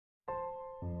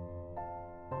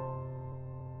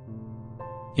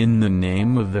In the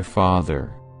name of the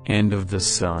Father, and of the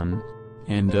Son,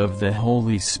 and of the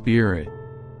Holy Spirit.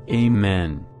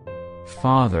 Amen.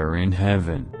 Father in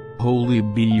heaven, holy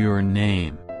be your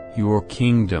name, your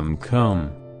kingdom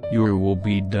come, your will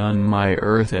be done my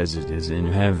earth as it is in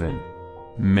heaven.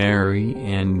 Mary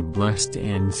and blessed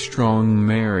and strong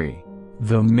Mary,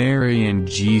 the Mary and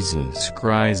Jesus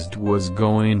Christ was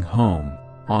going home,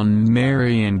 on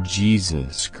Mary and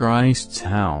Jesus Christ's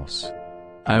house.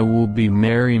 I will be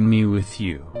marry me with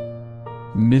you.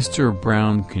 Mr.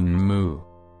 Brown can moo.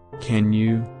 Can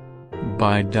you?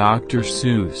 By Dr.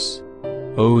 Seuss.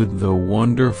 Oh, the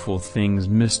wonderful things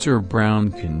Mr.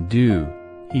 Brown can do.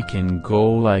 He can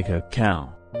go like a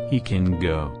cow. He can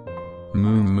go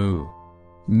moo moo.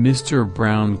 Mr.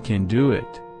 Brown can do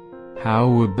it.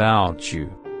 How about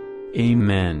you?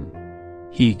 Amen.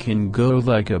 He can go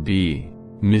like a bee.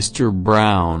 Mr.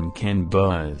 Brown can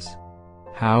buzz.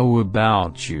 How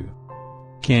about you?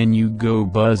 Can you go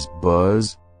buzz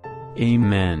buzz?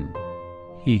 Amen.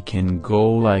 He can go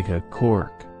like a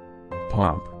cork.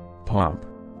 Pop, pop,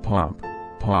 pop,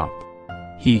 pop.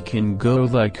 He can go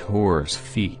like horse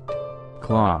feet.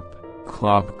 Clop,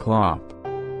 clop, clop.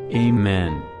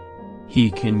 Amen. He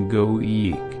can go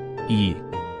eek, eek,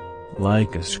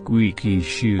 like a squeaky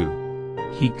shoe.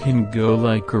 He can go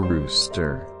like a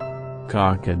rooster.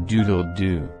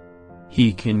 Cock-a-doodle-doo.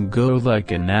 He can go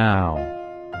like an owl.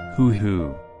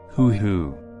 Hoo-hoo,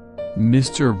 hoo-hoo.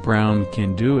 Mr. Brown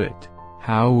can do it.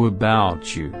 How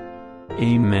about you?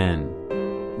 Amen.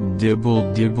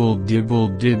 Dibble dibble dibble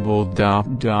dibble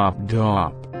dop dop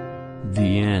dop.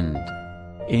 The end.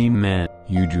 Amen.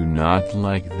 You do not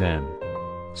like them.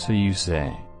 So you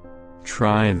say,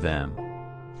 try them.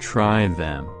 Try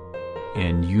them.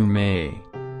 And you may.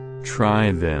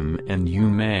 Try them and you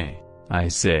may, I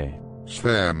say.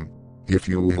 Sam, if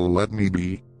you will let me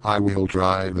be, I will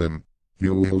try them.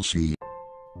 You will see.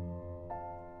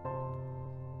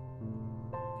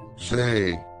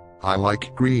 Say, I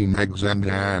like green eggs and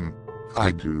ham.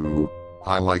 I do.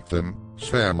 I like them,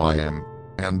 Sam I am.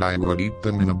 And I would eat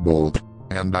them in a boat.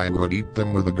 And I would eat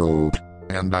them with a goat.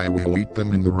 And I will eat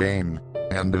them in the rain.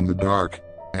 And in the dark.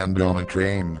 And on a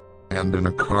train. And in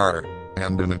a car.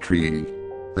 And in a tree.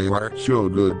 They are so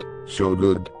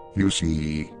good, you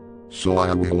see. So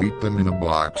I will eat them in a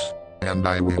box. And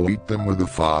I will eat them with a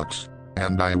fox.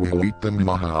 And I will eat them in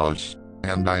a house.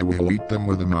 And I will eat them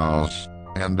with a mouse.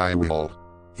 And I will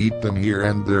eat them here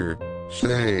and there,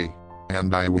 say.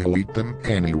 And I will eat them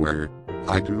anywhere.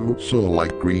 I do so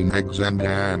like green eggs and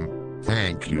ham.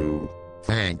 Thank you,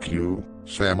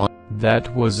 Sam.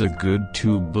 That was a good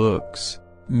 2 books,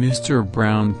 Mr.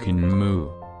 Brown can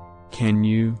moo. Can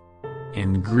you?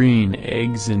 And green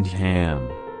eggs and ham.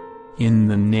 In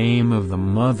the name of the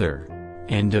Mother,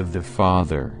 and of the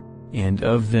Father, and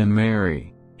of the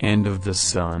Mary, and of the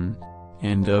Son,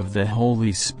 and of the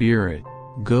Holy Spirit.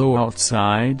 Go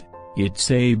outside, it's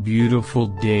a beautiful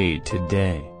day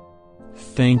today.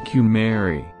 Thank you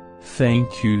Mary,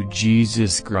 thank you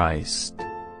Jesus Christ.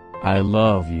 I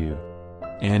love you.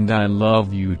 And I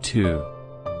love you too.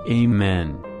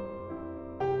 Amen.